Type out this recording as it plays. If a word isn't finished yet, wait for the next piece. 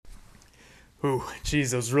Ooh,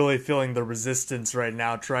 geez, I was really feeling the resistance right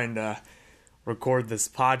now trying to record this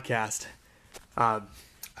podcast. Um,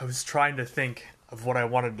 I was trying to think of what I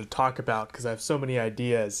wanted to talk about because I have so many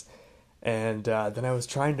ideas, and then I was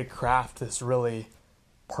trying to craft this really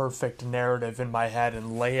perfect narrative in my head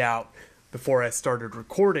and lay out before I started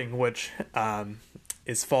recording, which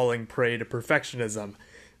is falling prey to perfectionism.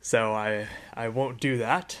 So I won't do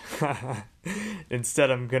that.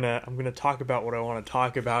 Instead, I'm gonna talk about what I want to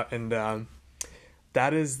talk about, and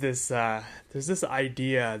that is this. There's this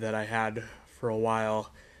idea that I had for a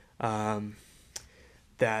while.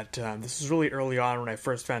 That this was really early on when I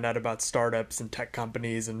first found out about startups and tech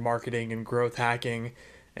companies and marketing and growth hacking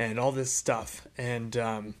and all this stuff. And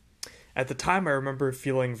at the time, I remember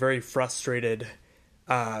feeling very frustrated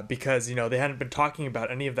because they hadn't been talking about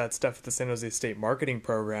any of that stuff at the San Jose State marketing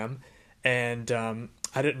program, and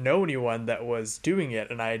I didn't know anyone that was doing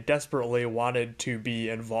it, and I desperately wanted to be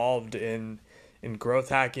involved in growth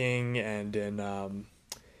hacking and in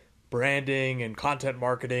branding and content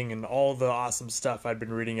marketing and all the awesome stuff I'd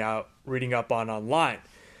been reading up on online.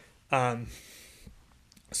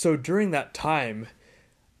 So during that time,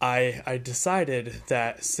 I decided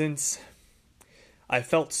that since I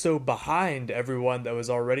felt so behind everyone that was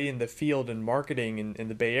already in the field in marketing in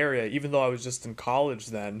the Bay Area, even though I was just in college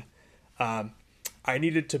then, I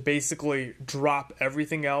needed to basically drop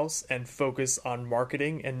everything else and focus on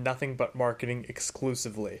marketing and nothing but marketing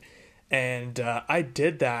exclusively. And I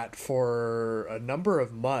did that for a number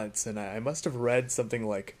of months, and I must have read something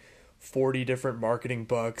like 40 different marketing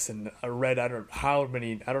books, and I read I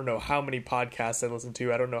don't know how many podcasts I listened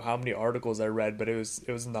to. I don't know how many articles I read, but it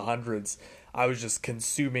was in the hundreds. I was just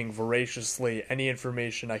consuming voraciously any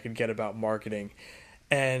information I could get about marketing.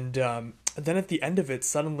 And then at the end of it,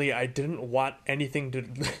 suddenly I didn't want anything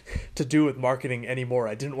to do with marketing anymore.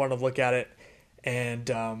 I didn't want to look at it,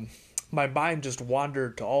 and my mind just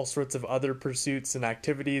wandered to all sorts of other pursuits and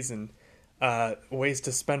activities and ways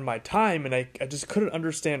to spend my time, and I just couldn't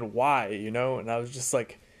understand why, and I was just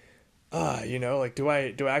like, do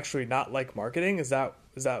I actually not like marketing? Is that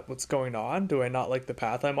what's going on? Do I not like the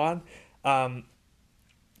path I'm on?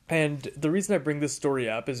 And the reason I bring this story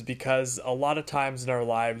up is because a lot of times in our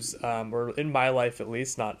lives, or in my life at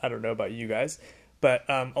least, I don't know about you guys, but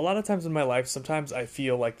a lot of times in my life, sometimes I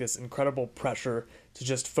feel like this incredible pressure to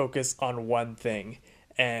just focus on one thing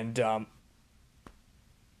and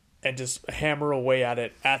just hammer away at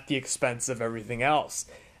it at the expense of everything else.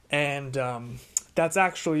 And that's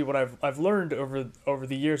actually what I've learned over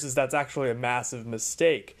the years is that's actually a massive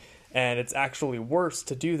mistake, and it's actually worse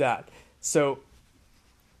to do that. So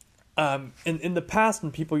in the past,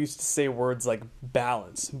 when people used to say words like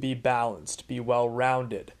balance, be balanced, be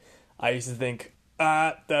well-rounded, I used to think,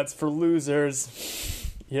 that's for losers.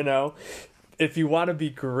 If you want to be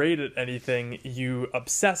great at anything, you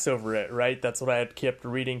obsess over it, right? That's what I had kept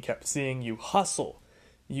reading, kept seeing. You hustle,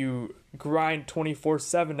 you grind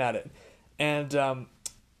 24/7 at it. And,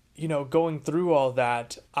 going through all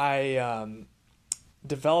that, I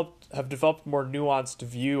have developed more nuanced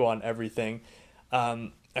view on everything.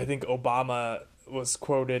 I think Obama was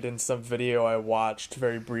quoted in some video I watched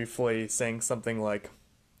very briefly saying something like,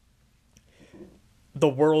 "The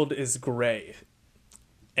world is gray,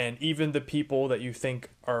 and even the people that you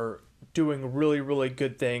think are doing really, really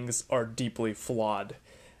good things are deeply flawed."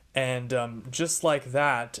 And just like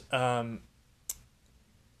that,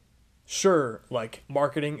 sure, like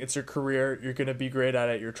marketing, it's your career, you're going to be great at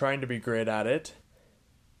it, you're trying to be great at it,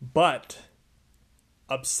 but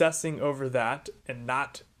obsessing over that and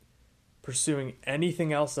not pursuing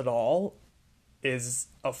anything else at all is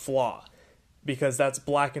a flaw, because that's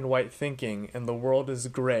black and white thinking, and the world is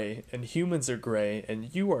gray, and humans are gray,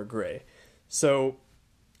 and you are gray. So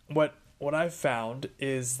what I've found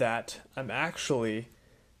is that I'm actually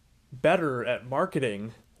better at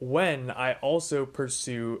marketing when I also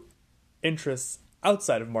pursue interests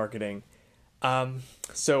outside of marketing.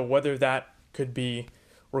 So whether that could be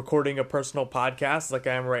recording a personal podcast like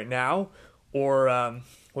I am right now, or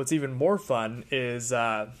what's even more fun is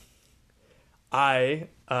so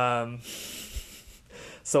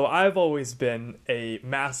I've always been a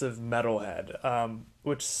massive metalhead,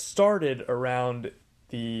 which started around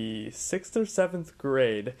the 6th or 7th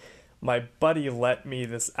grade. My buddy let me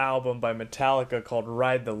this album by Metallica called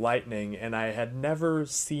Ride the Lightning, and I had never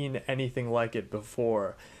seen anything like it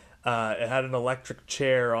before. It had an electric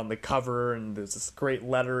chair on the cover, and there's this great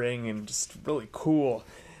lettering, and just really cool.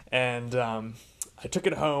 And I took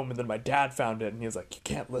it home, and then my dad found it, and he was like, "You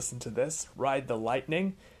can't listen to this, Ride the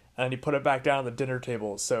Lightning." And he put it back down on the dinner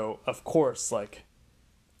table. So, of course,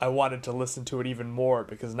 I wanted to listen to it even more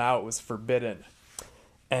because now it was forbidden.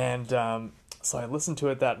 And So I listened to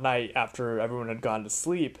it that night after everyone had gone to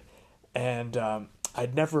sleep, and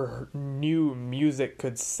I'd never knew music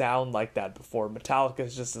could sound like that before. Metallica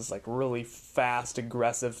is just this like really fast,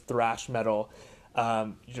 aggressive thrash metal,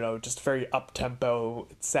 just very up tempo.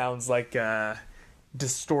 It sounds like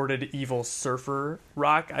distorted, evil surfer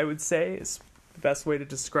rock. I would say is the best way to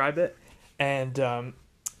describe it. And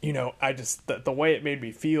I just the way it made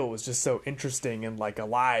me feel was just so interesting and like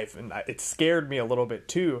alive, and it scared me a little bit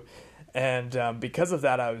too. And because of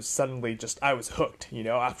that, I was hooked.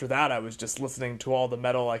 After that, I was just listening to all the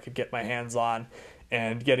metal I could get my hands on,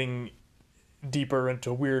 and getting deeper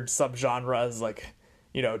into weird subgenres like,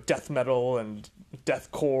 death metal and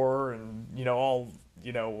deathcore and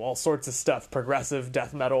all sorts of stuff, progressive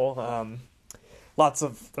death metal.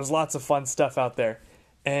 There's lots of fun stuff out there,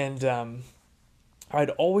 and I'd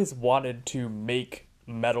always wanted to make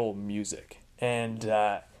metal music, and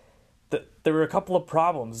there were a couple of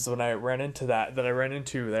problems when I ran into that I ran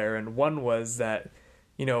into there, and one was that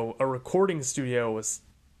a recording studio was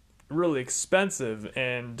really expensive,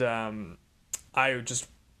 and I just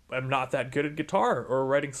am not that good at guitar or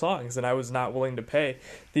writing songs, and I was not willing to pay.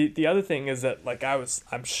 The other thing is that like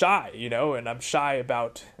I'm shy, and I'm shy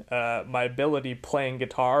about my ability playing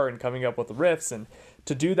guitar and coming up with riffs, and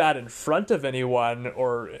to do that in front of anyone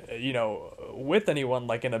or with anyone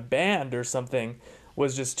like in a band or something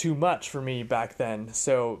was just too much for me back then.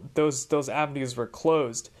 So those avenues were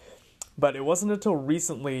closed. But it wasn't until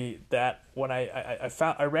recently that when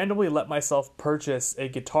I randomly let myself purchase a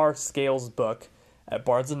guitar scales book at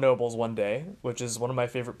Barnes and Noble's one day, which is one of my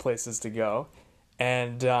favorite places to go,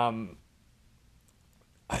 and I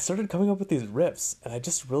started coming up with these riffs, and I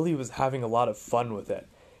just really was having a lot of fun with it.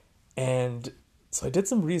 And so I did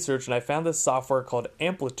some research, and I found this software called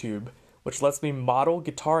Amplitube, which lets me model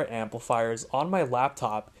guitar amplifiers on my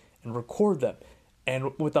laptop and record them.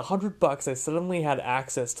 And with $100, I suddenly had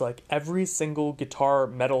access to like every single guitar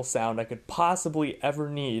metal sound I could possibly ever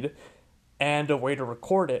need, and a way to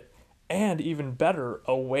record it, and even better,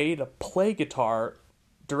 a way to play guitar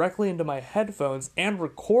directly into my headphones and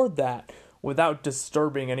record that without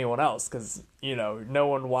disturbing anyone else, because no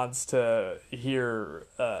one wants to hear.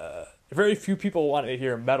 Very few people want to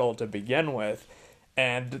hear metal to begin with.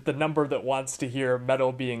 And the number that wants to hear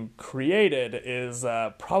metal being created is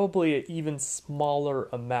probably an even smaller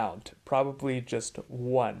amount, probably just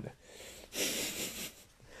one.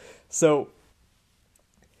 So,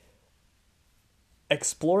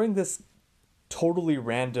 exploring this totally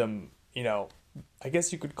random, I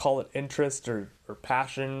guess you could call it interest or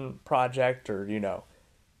passion project or,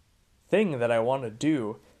 thing that I want to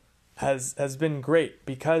do has been great,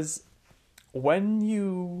 because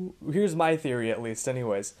here's my theory, at least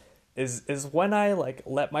anyways, is when I like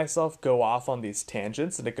let myself go off on these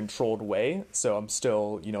tangents in a controlled way, so I'm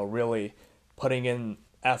still really putting in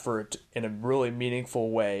effort in a really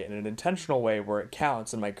meaningful way, in an intentional way where it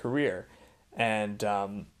counts in my career, and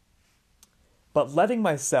but letting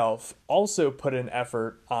myself also put in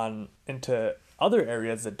effort into other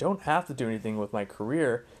areas that don't have to do anything with my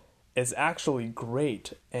career is actually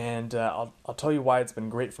great. And I'll tell you why it's been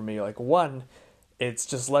great for me. Like, one, it's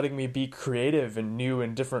just letting me be creative in new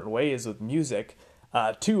and different ways with music.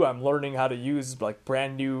 Two, I'm learning how to use like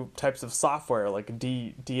brand new types of software, like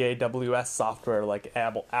DAWS software, like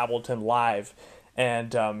Ableton Live,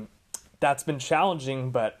 and that's been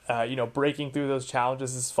challenging, but breaking through those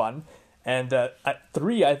challenges is fun. And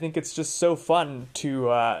three, I think it's just so fun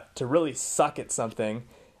to really suck at something.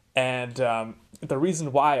 And the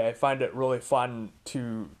reason why I find it really fun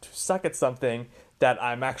to suck at something that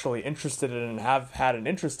I'm actually interested in and have had an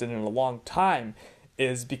interest in a long time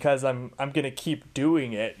is because I'm going to keep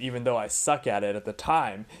doing it even though I suck at it at the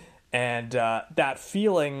time. And that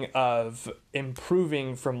feeling of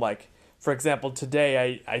improving from, like, for example,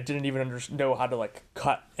 today I didn't even know how to like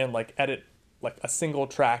cut and like edit like a single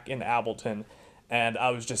track in Ableton, and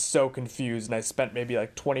I was just so confused, and I spent maybe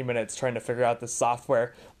like 20 minutes trying to figure out this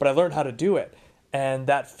software, but I learned how to do it. And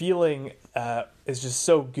that feeling is just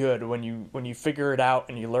so good when you figure it out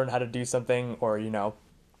and you learn how to do something, or you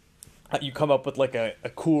come up with like a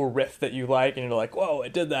cool riff that you like, and you're like, whoa, I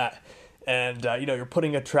did that. And you're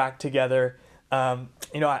putting a track together. I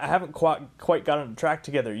haven't quite gotten a track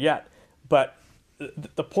together yet, but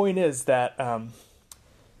the point is that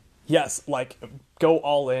yes, like, go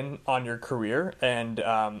all in on your career, and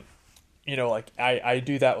I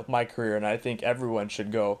do that with my career, and I think everyone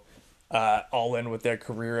should go all in with their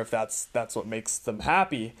career if that's what makes them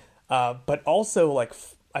happy. But also, like,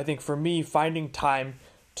 I think for me, finding time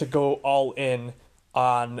to go all in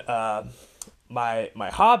on my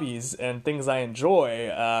hobbies and things I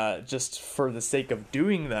enjoy, just for the sake of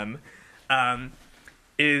doing them,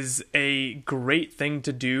 is a great thing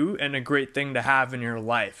to do and a great thing to have in your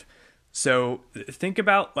life. So think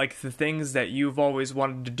about like the things that you've always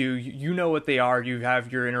wanted to do. You know what they are. You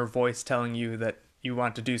have your inner voice telling you that you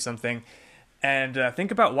want to do something. And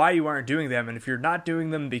think about why you aren't doing them. And if you're not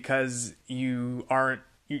doing them because you're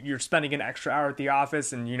spending an extra hour at the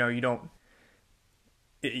office and, you don't,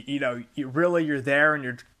 you're there and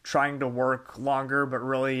you're trying to work longer, but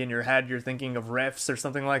really in your head, you're thinking of riffs or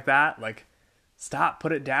something like that. Like, stop,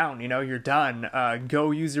 put it down. You're done.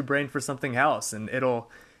 Go use your brain for something else, and it'll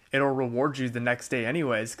reward you the next day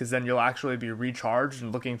anyways, because then you'll actually be recharged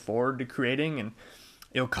and looking forward to creating, and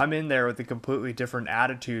you'll come in there with a completely different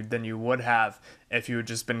attitude than you would have if you had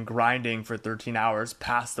just been grinding for 13 hours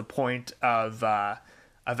past the point of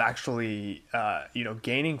actually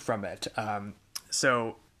gaining from it.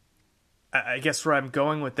 So I guess where I'm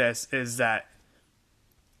going with this is that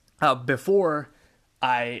before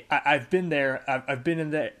I've been there, I've been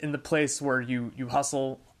in the place where you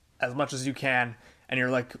hustle as much as you can, and you're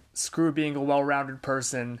like, screw being a well-rounded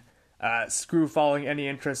person, screw following any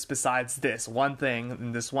interests besides this one thing,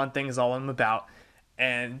 and this one thing is all I'm about.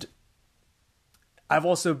 And I've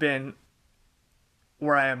also been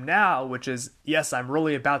where I am now, which is, yes, I'm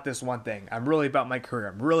really about this one thing. I'm really about my career.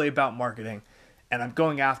 I'm really about marketing, and I'm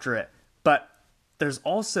going after it. But there's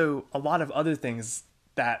also a lot of other things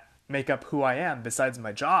that make up who I am besides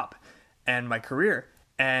my job and my career.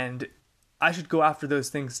 And I should go after those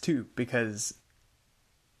things too, because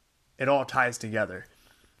it all ties together.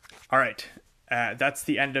 All right. That's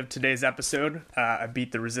the end of today's episode. I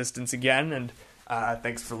beat the resistance again, and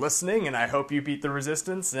thanks for listening, and I hope you beat the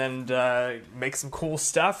resistance and make some cool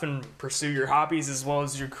stuff and pursue your hobbies as well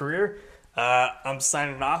as your career. I'm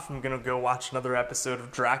signing off. I'm going to go watch another episode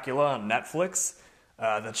of Dracula on Netflix.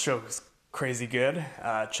 That show is crazy good.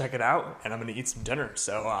 Check it out, and I'm going to eat some dinner.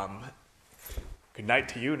 So good night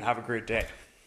to you, and have a great day.